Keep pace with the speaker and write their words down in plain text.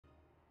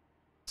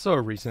So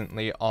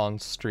recently on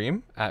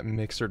stream at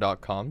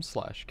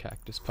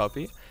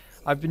mixer.com/cactuspuppy,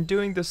 I've been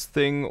doing this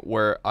thing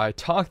where I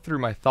talk through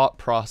my thought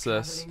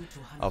process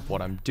of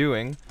what I'm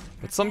doing,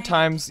 but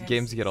sometimes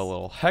games get a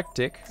little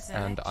hectic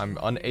and I'm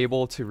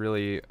unable to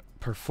really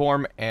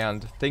perform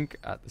and think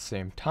at the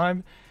same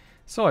time.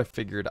 So I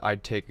figured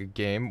I'd take a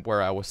game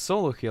where I was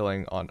solo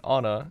healing on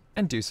Ana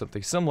and do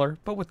something similar,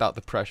 but without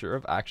the pressure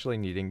of actually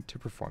needing to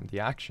perform the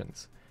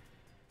actions.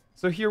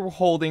 So here we're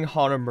holding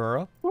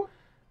Hanamura.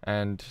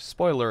 And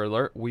spoiler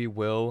alert, we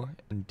will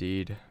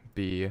indeed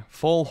be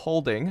full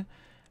holding.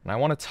 And I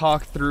want to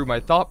talk through my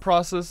thought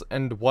process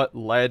and what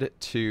led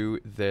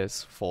to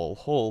this full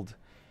hold.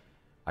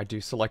 I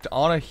do select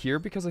Ana here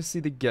because I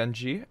see the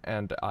Genji,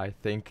 and I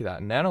think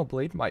that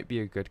Nanoblade might be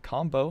a good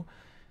combo.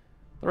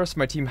 The rest of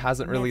my team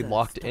hasn't really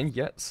locked in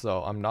yet,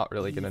 so I'm not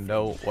really going to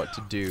know what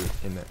to do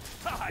in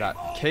that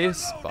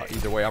case. But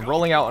either way, I'm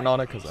rolling out an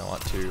Ana because I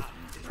want to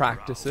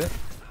practice it.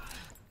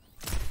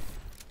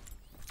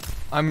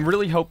 I'm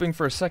really hoping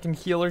for a second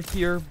healer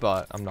here,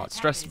 but I'm not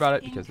stressed about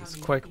it because it's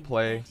quick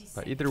play.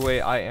 But either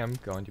way, I am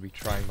going to be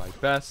trying my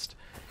best.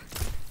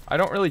 I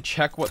don't really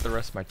check what the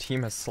rest of my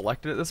team has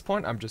selected at this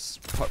point. I'm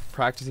just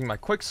practicing my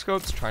quick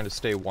scopes, trying to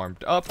stay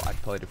warmed up. I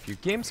played a few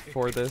games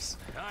for this,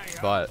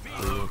 but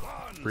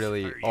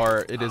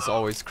it is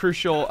always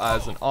crucial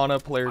as an Ana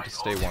player to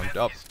stay warmed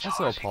up.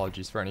 Also,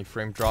 apologies for any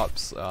frame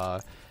drops.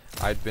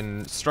 I'd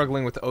been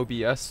struggling with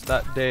OBS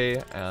that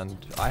day, and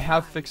I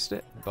have fixed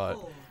it, but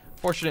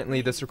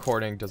fortunately, this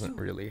recording doesn't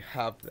really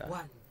have that.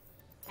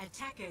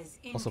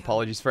 Also,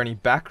 apologies for any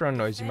background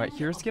noise you might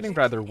hear. It's getting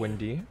rather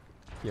windy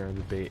here in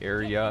the Bay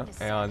Area,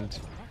 and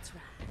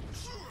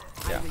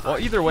yeah. Well,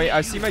 either way,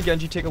 I see my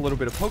Genji take a little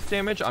bit of poke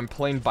damage. I'm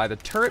playing by the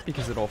turret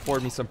because it'll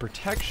afford me some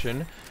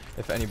protection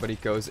if anybody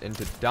goes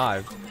into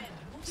dive.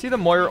 See the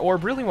Moira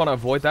orb, really want to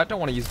avoid that, don't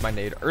want to use my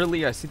nade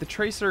early. I see the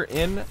Tracer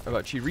in,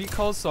 but she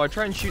recalls, so I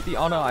try and shoot the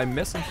Ana. I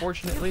miss,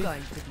 unfortunately,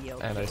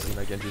 and I see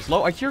my Genji's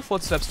low. I hear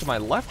footsteps to my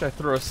left. I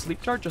throw a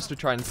sleep dart just to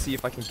try and see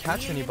if I can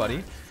catch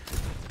anybody.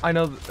 I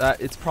know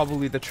that it's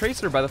probably the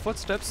Tracer by the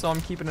footsteps, so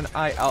I'm keeping an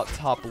eye out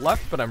top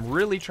left, but I'm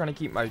really trying to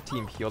keep my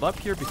team healed up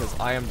here because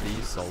I am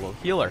the solo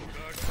healer.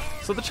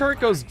 So the turret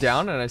goes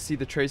down, and I see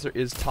the Tracer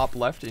is top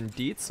left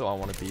indeed, so I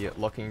want to be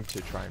looking to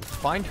try and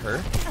find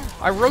her.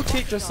 I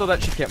rotate just so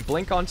that she can't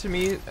blink onto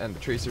me, and the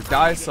Tracer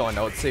dies, so I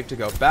know it's safe to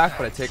go back,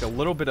 but I take a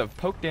little bit of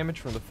poke damage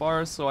from the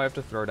Pharah, so I have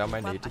to throw down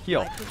my nade to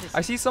heal. I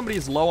see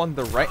somebody's low on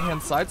the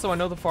right-hand side, so I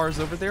know the Pharah's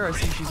over there. I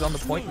see she's on the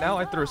point now.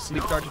 I throw a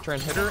sleep dart to try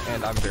and hit her,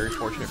 and I'm very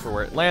fortunate for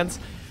where it lands.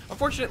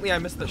 Unfortunately, I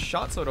missed the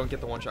shot, so I don't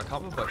get the one-shot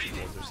combo, but she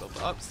pulls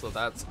herself up, so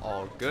that's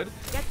all good.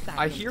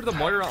 I hear the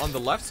Moira on the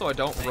left, so I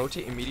don't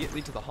rotate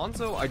immediately to the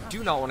Hanzo. I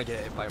do not want to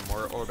get hit by a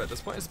Moira orb at this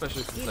point,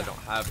 especially since I don't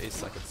have a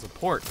second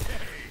support.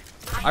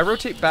 I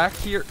rotate back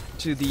here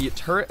to the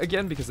turret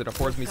again because it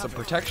affords me some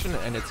protection,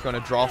 and it's going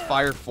to draw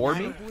fire for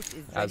me,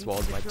 as well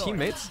as my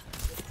teammates.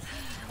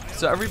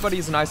 So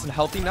everybody's nice and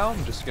healthy now.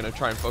 I'm just going to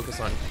try and focus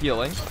on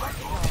healing.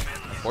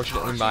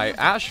 Unfortunately, my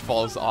Ashe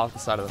falls off the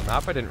side of the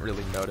map. I didn't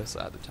really notice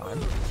at the time.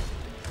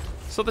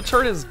 So the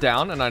turret is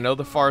down, and I know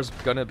the Pharah's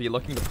going to be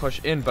looking to push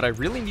in, but I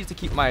really need to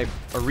keep my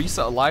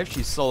Orisa alive.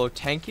 She's solo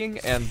tanking,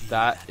 and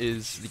that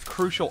is the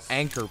crucial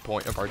anchor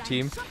point of our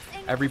team.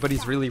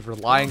 Everybody's really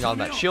relying on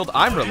that shield.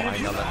 I'm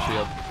relying on that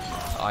shield.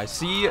 I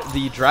see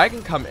the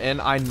dragon come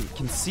in. I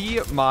can see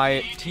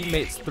my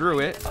teammates through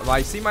it.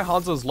 I see my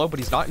Hanzo's low, but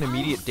he's not in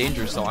immediate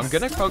danger, so I'm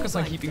going to focus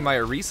on keeping my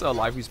Orisa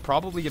alive, who's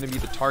probably going to be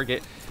the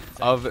target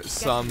of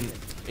some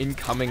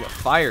incoming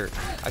fire.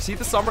 I see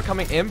the Sombra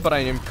coming in, but I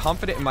am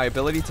confident in my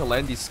ability to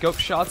land these scope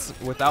shots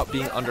without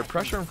being under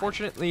pressure.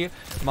 Unfortunately,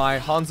 my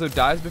Hanzo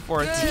dies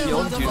before I can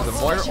heal him due to the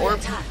Moira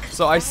orb.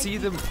 So I see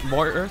the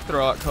Moira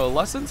throw out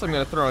Coalescence. I'm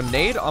going to throw a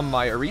nade on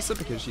my Orisa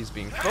because she's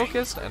being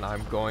focused, and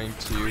I'm going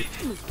to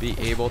be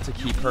able to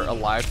keep her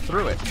alive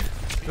through it.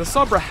 The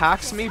Sombra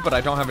hacks me, but I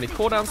don't have any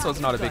cooldowns, so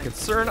it's not a big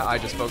concern. I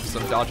just focus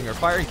on dodging her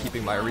fire and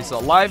keeping my Orisa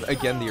alive.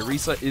 Again, the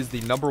Orisa is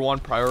the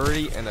 #1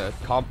 priority in a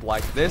comp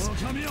like this.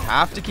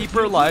 Have to keep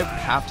her alive,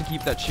 have to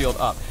keep that shield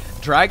up.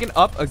 Dragon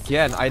up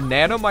again. I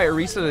nano my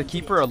Orisa to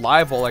keep her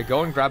alive while I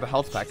go and grab a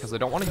health pack because I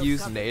don't want to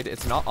use nade.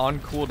 It's not on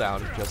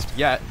cooldown just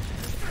yet.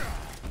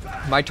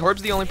 My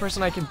Torb's the only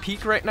person I can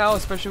peek right now,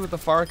 especially with the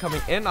Pharah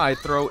coming in. I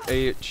throw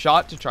a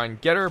shot to try and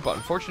get her, but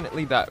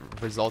unfortunately that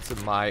results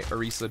in my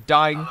Orisa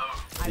dying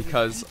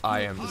because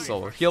I am the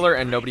solo healer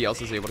and nobody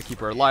else is able to keep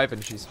her alive,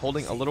 and she's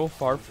holding a little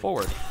far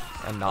forward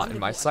and not in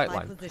my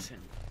sightline.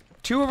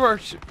 Two of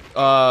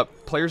our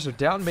players are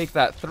down, make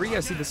that 3.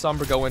 I see the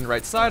Sombra go in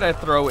right side. I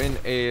throw in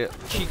a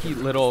cheeky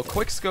little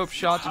quick scope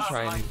shot to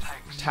try and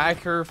tag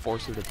her,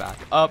 force her to back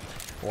up,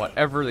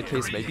 whatever the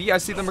case may be. I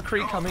see the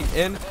McCree coming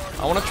in.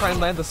 I want to try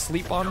and land the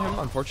sleep on him.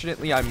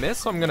 Unfortunately, I miss,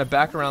 so I'm going to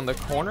back around the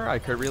corner. I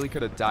really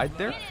could have died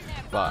there,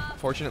 but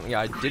fortunately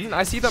I didn't.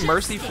 I see the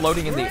Mercy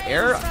floating in the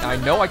air. I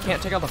know I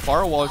can't take out the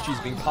Pharah while she's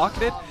being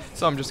pocketed,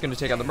 so I'm just going to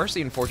take out the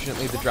Mercy.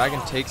 Unfortunately, the Dragon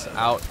takes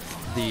out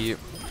the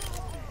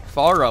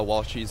Pharah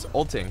while she's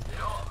ulting.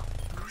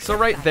 So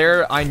right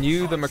there, I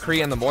knew the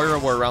McCree and the Moira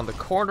were around the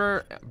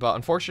corner, but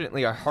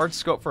unfortunately I hard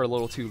scope for a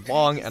little too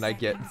long and I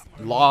get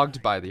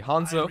logged by the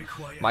Hanzo.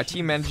 My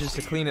team manages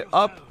to clean it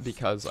up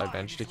because I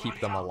managed to keep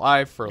them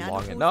alive for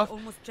long enough.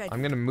 I'm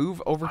going to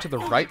move over to the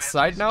right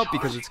side now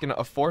because it's going to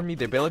afford me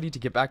the ability to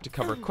get back to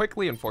cover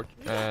quickly,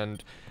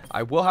 and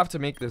I will have to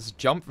make this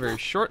jump very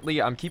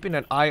shortly. I'm keeping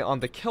an eye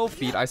on the kill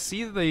feed. I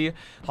see the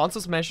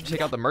Hanzo's managed to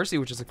take out the Mercy,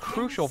 which is a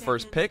crucial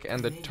first pick,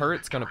 and the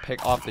turret's going to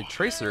pick off the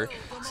Tracer,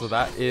 so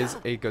that is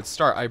a good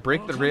start. I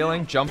break the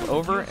railing, jump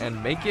over,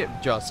 and make it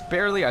just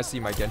barely. I see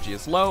my Genji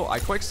is low. I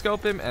quick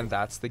scope him, and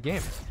that's the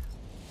game.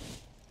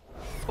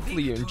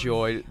 Hopefully you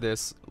enjoyed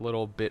this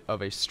little bit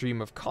of a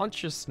stream of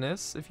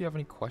consciousness. If you have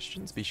any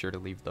questions, be sure to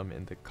leave them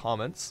in the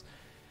comments.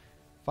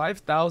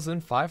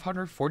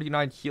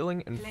 5,549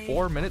 healing in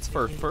 4 minutes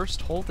for a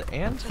first hold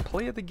and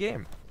play of the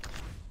game.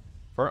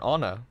 For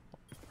Ana,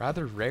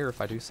 rather rare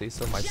if I do say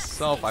so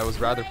myself. I was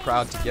rather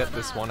proud to get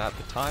this one at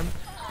the time.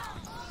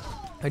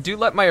 I do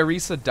let my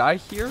Orisa die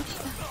here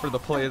for the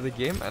play of the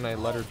game, and I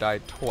let her die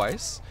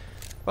twice.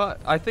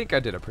 But I think I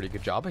did a pretty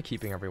good job at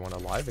keeping everyone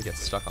alive. I get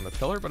stuck on the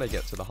pillar, but I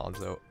get to the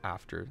Hanzo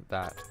after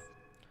that.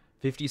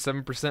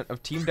 57%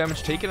 of team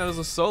damage taken as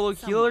a solo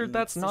healer.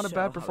 That's not a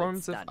bad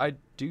performance if I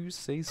do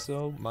say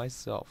so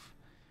myself.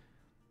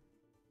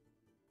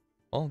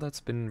 Well, that's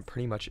been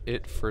pretty much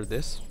it for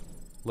this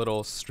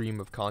little stream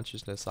of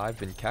consciousness. I've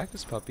been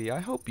Cactus Puppy. I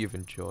hope you've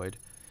enjoyed.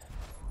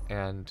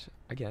 And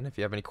again, if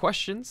you have any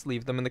questions,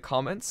 leave them in the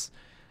comments.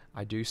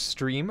 I do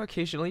stream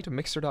occasionally to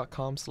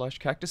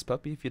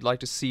mixer.com/cactuspuppy if you'd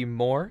like to see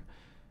more.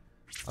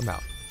 I'm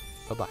out.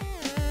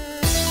 Bye-bye.